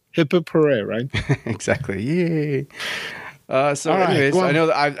later. Hip hip hooray, right? Exactly. Yay. So right, anyways, I know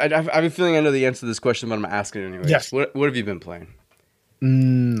that I have a feeling I know the answer to this question, but I'm going to ask it anyway. Yes. What have you been playing?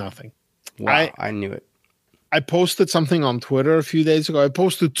 Nothing. Wow, I knew it. I posted something on Twitter a few days ago. I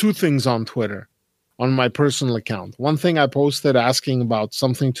posted 2 things on Twitter on my personal account. One thing I posted asking about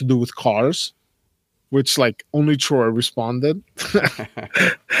something to do with cars, which like only Troy responded.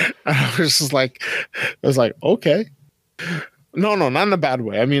 I was like, okay. No, not in a bad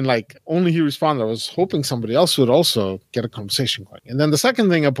way. I mean, like only he responded. I was hoping somebody else would also get a conversation going. And then the second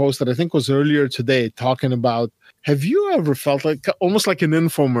thing I posted, I think was earlier today, talking about, have you ever felt like almost like an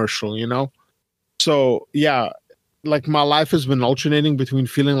infomercial, you know? So, yeah, like my life has been alternating between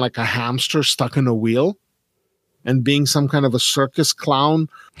feeling like a hamster stuck in a wheel and being some kind of a circus clown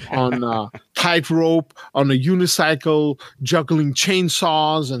on a tightrope, on a unicycle, juggling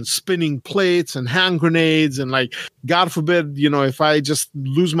chainsaws and spinning plates and hand grenades. And like, God forbid, you know, if I just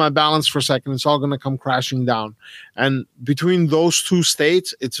lose my balance for a second, it's all going to come crashing down. And between those 2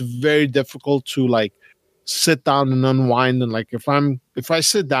 states, it's very difficult to like sit down and unwind. And like if I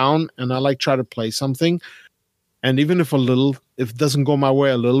sit down and I like try to play something, and even if it doesn't go my way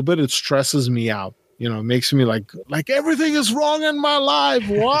a little bit, it stresses me out. You know, it makes me like everything is wrong in my life.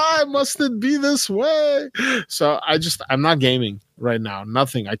 Why must it be this way? So I'm not gaming right now.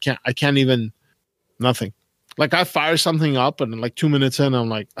 Nothing. I can't even nothing. Like I fire something up and like 2 minutes in, I'm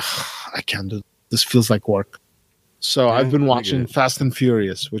like, I can't do this. Feels like work. So I've been watching Fast and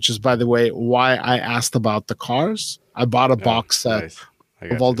Furious, which is, by the way, why I asked about the cars. I bought a box set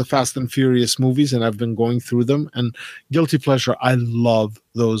of all the Fast and Furious movies, and I've been going through them. And guilty pleasure, I love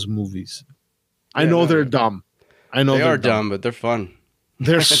those movies. I know they're dumb. I know they are dumb, but they're fun.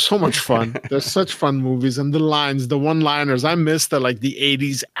 They're so much fun. They're such fun movies. And the lines, the one-liners, I miss the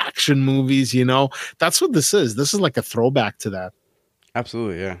 80s action movies, you know? That's what this is. This is like a throwback to that.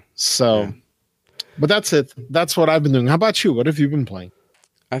 Absolutely, yeah. So... But that's it. That's what I've been doing. How about you? What have you been playing?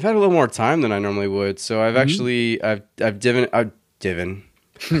 I've had a little more time than I normally would. So I've actually I've divin.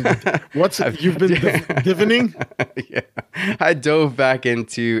 You've been divining? Yeah. I dove back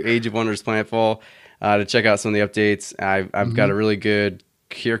into Age of Wonders Planetfall to check out some of the updates. I've got a really good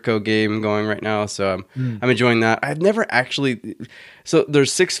Kiriko game going right now, so I'm enjoying that. I've never actually... So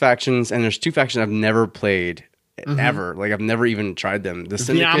there's 6 factions, and there's 2 factions I've never played ever. Like I've never even tried them. The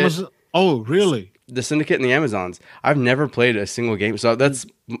Syndicate... Oh, really? The Syndicate and the Amazons. I've never played a single game, so that's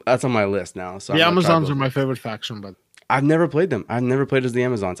on my list now. So the Amazons are my favorite faction, but I've never played them. I've never played as the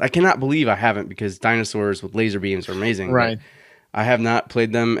Amazons. I cannot believe I haven't, because dinosaurs with laser beams are amazing. Right. I have not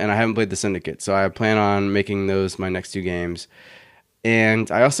played them, and I haven't played the Syndicate, so I plan on making those my next 2 games. And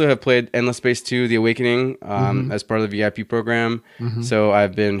I also have played Endless Space 2: The Awakening as part of the VIP program. So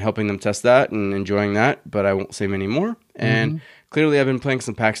I've been helping them test that and enjoying that, but I won't say many more. And clearly I've been playing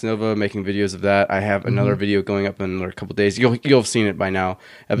some Pax Nova, making videos of that. I have another video going up in a couple days. You'll have seen it by now.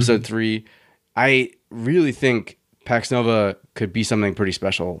 Episode 3. I really think Pax Nova could be something pretty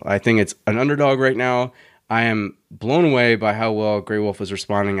special. I think it's an underdog right now. I am blown away by how well Grey Wolf is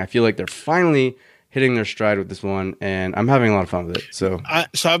responding. I feel like they're finally hitting their stride with this one, and I'm having a lot of fun with it. So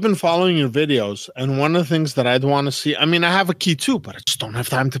I've been following your videos, and one of the things that I'd want to see, I mean, I have a key too, but I just don't have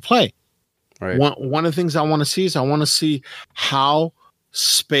time to play. Right. One of the things I want to see is I want to see how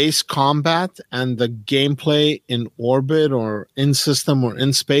space combat and the gameplay in orbit or in system or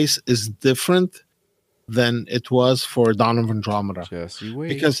in space is different than it was for Dawn of Andromeda. Just you wait.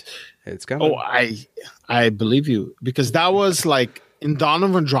 Because it's coming. I believe you, because that was like in Dawn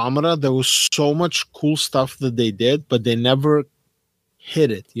of Andromeda, there was so much cool stuff that they did, but they never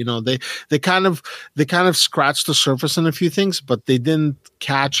hit it. They kind of scratched the surface on a few things, but they didn't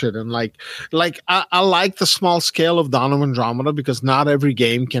catch it. And I like the small scale of Dawn of Andromeda because not every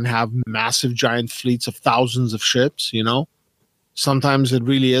game can have massive giant fleets of thousands of ships. Sometimes it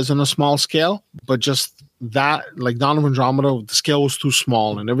really is on a small scale, but just that, like Dawn of Andromeda, the scale was too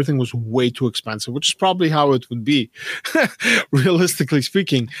small and everything was way too expensive, which is probably how it would be, realistically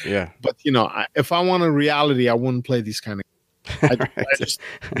speaking. Yeah. But if I want a reality, I wouldn't play these kind of. I just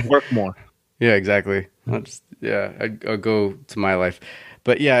work more. Yeah, exactly. I'll go to my life.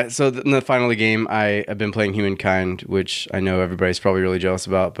 But yeah, so in the final game, I've been playing Humankind, which I know everybody's probably really jealous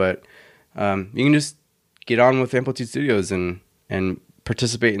about. But you can just get on with Amplitude Studios and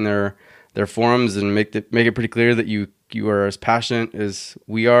participate in their forums and make it pretty clear that you are as passionate as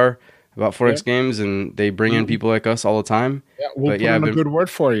we are about 4X games, and they bring in people like us all the time. Yeah, we'll put in a good word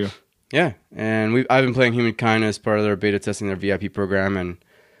for you. Yeah, and I've been playing Humankind as part of their beta testing their VIP program, and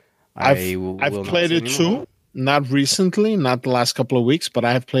I've played it too. Not recently, not the last couple of weeks, but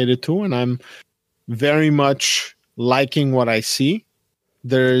I have played it too, and I'm very much liking what I see.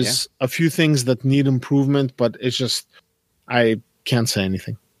 There's a few things that need improvement, but it's just I can't say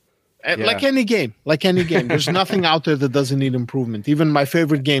anything. Like any game, there's nothing out there that doesn't need improvement. Even my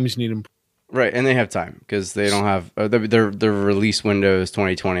favorite games need improvement. Right, and they have time because they don't have their release window is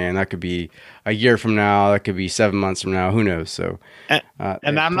 2020, and that could be a year from now, that could be 7 months from now, who knows? So,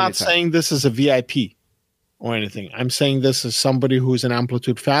 and I'm not saying this as a VIP or anything. I'm saying this as somebody who's an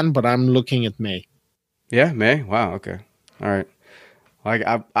Amplitude fan, but I'm looking at May. Yeah, May. Wow. Okay. All right. Like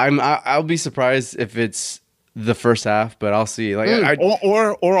I'll be surprised if it's the first half, but I'll see. Like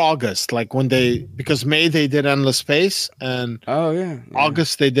or August, like because May they did Endless Space, and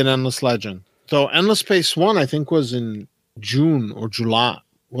August they did Endless Legend. So Endless Space 1 I think was in June or July.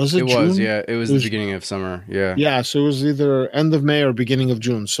 Was it? June? It was the beginning of summer. Yeah. So it was either end of May or beginning of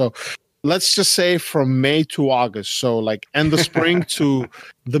June. So let's just say from May to August. So like end of spring to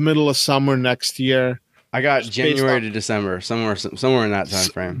the middle of summer next year. I got January to December, somewhere in that time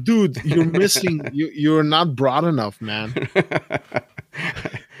frame. Dude, you're missing. You're not broad enough, man.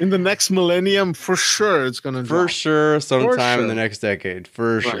 In the next millennium, for sure, it's gonna. For sure, sometime in the next decade,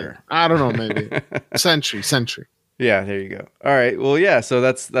 for sure. I don't know, maybe century. Yeah, there you go. All right, well, yeah. So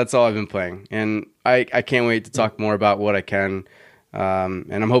that's all I've been playing, and I can't wait to talk more about what I can,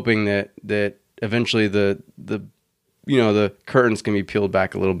 and I'm hoping that eventually the curtains can be peeled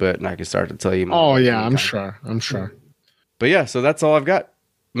back a little bit and I can start to tell you more. Oh yeah, I'm sure. But yeah, so that's all I've got.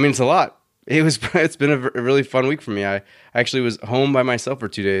 I mean, it's a lot. It's been a really fun week for me. I actually was home by myself for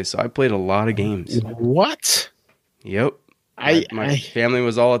 2 days, so I played a lot of games. What? Yep. My family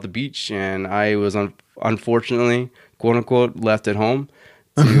was all at the beach, and I was unfortunately, quote unquote, left at home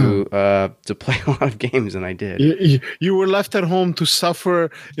to play a lot of games, and I did. You were left at home to suffer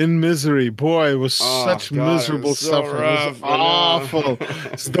in misery. Boy, it was miserable suffering. It was awful.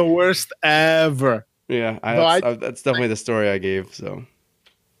 It's the worst ever. Yeah, that's definitely the story I gave. So,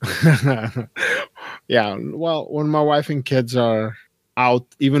 yeah. Well, when my wife and kids are out,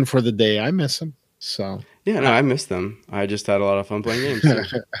 even for the day, I miss them. So yeah, no, I miss them. I just had a lot of fun playing games.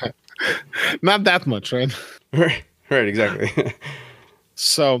 So. Not that much, right? Right, exactly.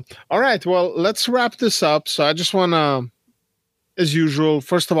 So, all right. Well, let's wrap this up. So I just want to, as usual,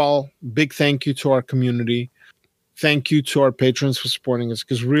 first of all, big thank you to our community. Thank you to our patrons for supporting us,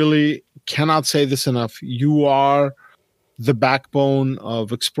 because really cannot say this enough. You are the backbone of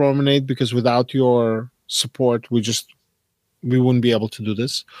Explominate, because without your support, we wouldn't be able to do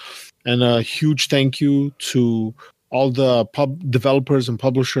this. And a huge thank you to all the developers and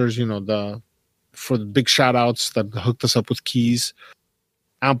publishers, for the big shout outs that hooked us up with keys.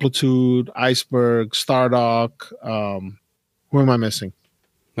 Amplitude, Iceberg, Stardock. Who am I missing?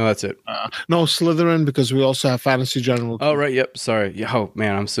 No, that's it. No, Slytherin, because we also have Fantasy General. Oh, right. Yep. Sorry. Yeah, oh,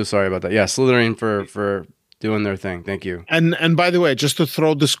 man, I'm so sorry about that. Yeah, Slytherin for doing their thing. Thank you. And by the way, just to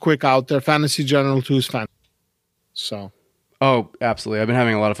throw this quick out there, Fantasy General 2 is fun. So. Oh, absolutely. I've been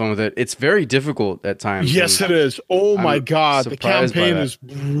having a lot of fun with it. It's very difficult at times. Yes, it is. Oh, my God. The campaign is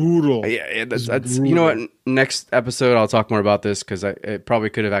brutal. Yeah, that's brutal. You know what? Next episode, I'll talk more about this, because it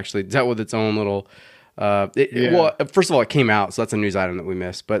probably could have actually dealt with its own little... Well, first of all, it came out, so that's a news item that we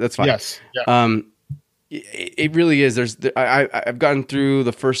missed, but that's fine. Yes. Yeah. It really is. I've gotten through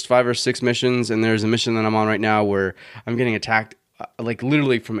the first 5 or 6 missions, and there's a mission that I'm on right now where I'm getting attacked like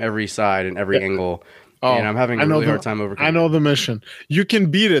literally from every side and every angle. Oh, and I'm having a really hard time overcoming. I know the mission. You can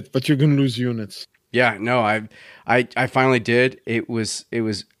beat it, but you're gonna lose units. Yeah, no, I finally did. It was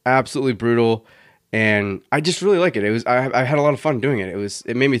absolutely brutal, And I just really like it. I had a lot of fun doing it.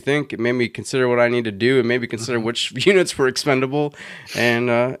 It made me think. It made me consider what I need to do. It made me consider which units were expendable. And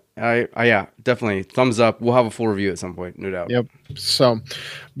yeah, definitely thumbs up. We'll have a full review at some point, no doubt. Yep. So,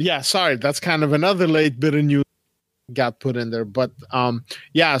 yeah, sorry, that's kind of another late bit of news got put in there. But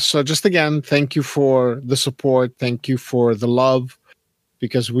yeah, so just again, thank you for the support. Thank you for the love,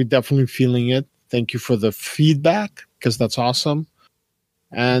 because we're definitely feeling it. Thank you for the feedback, because that's awesome.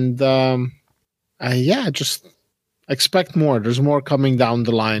 And yeah, just expect more. There's more coming down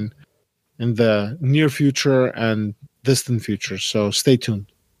the line in the near future and distant future. So stay tuned.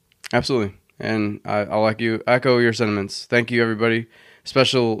 Absolutely. And I'll echo your sentiments. Thank you, everybody.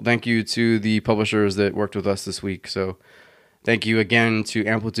 Special thank you to the publishers that worked with us this week. So thank you again to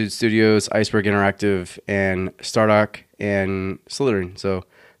Amplitude Studios, Iceberg Interactive, and Stardock and Slytherin. So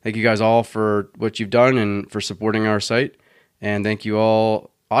thank you guys all for what you've done and for supporting our site. And thank you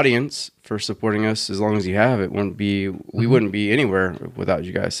all, audience, for supporting us as long as you have. We wouldn't be anywhere without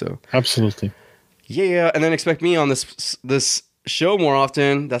you guys. So absolutely. Yeah. And then expect me on this show more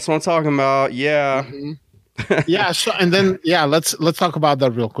often. That's what I'm talking about. Yeah. Yeah. So, and then, yeah, let's talk about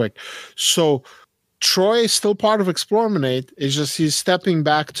that real quick. So Troy is still part of Explominate. It's just he's stepping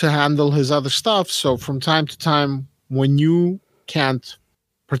back to handle his other stuff. So from time to time, when you can't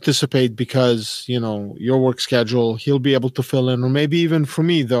participate because, your work schedule, he'll be able to fill in. Or maybe even for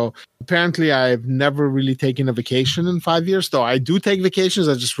me, though, apparently I've never really taken a vacation in 5 years. Though I do take vacations,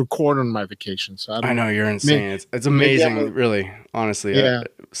 I just record on my vacation. So I know you're insane. It's amazing, really, honestly. Yeah.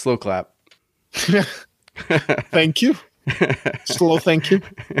 Slow clap. Thank you. Slow thank you.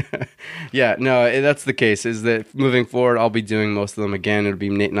 Yeah, no, that's the case. Is that moving forward, I'll be doing most of them again. It'll be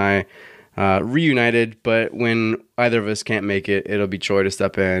Nate and I reunited, but when either of us can't make it, it'll be Troy to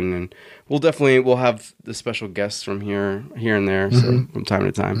step in, and we'll have the special guests from here and there, so from time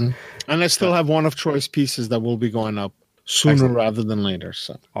to time. And I still have one of Troy's pieces that will be going up sooner rather than later.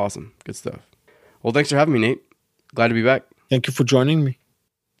 So awesome, good stuff. Well, thanks for having me, Nate. Glad to be back. Thank you for joining me.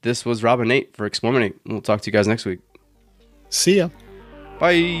 This was Rob and Nate for Explominate. We'll talk to you guys next week. See ya.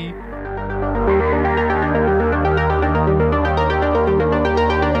 Bye.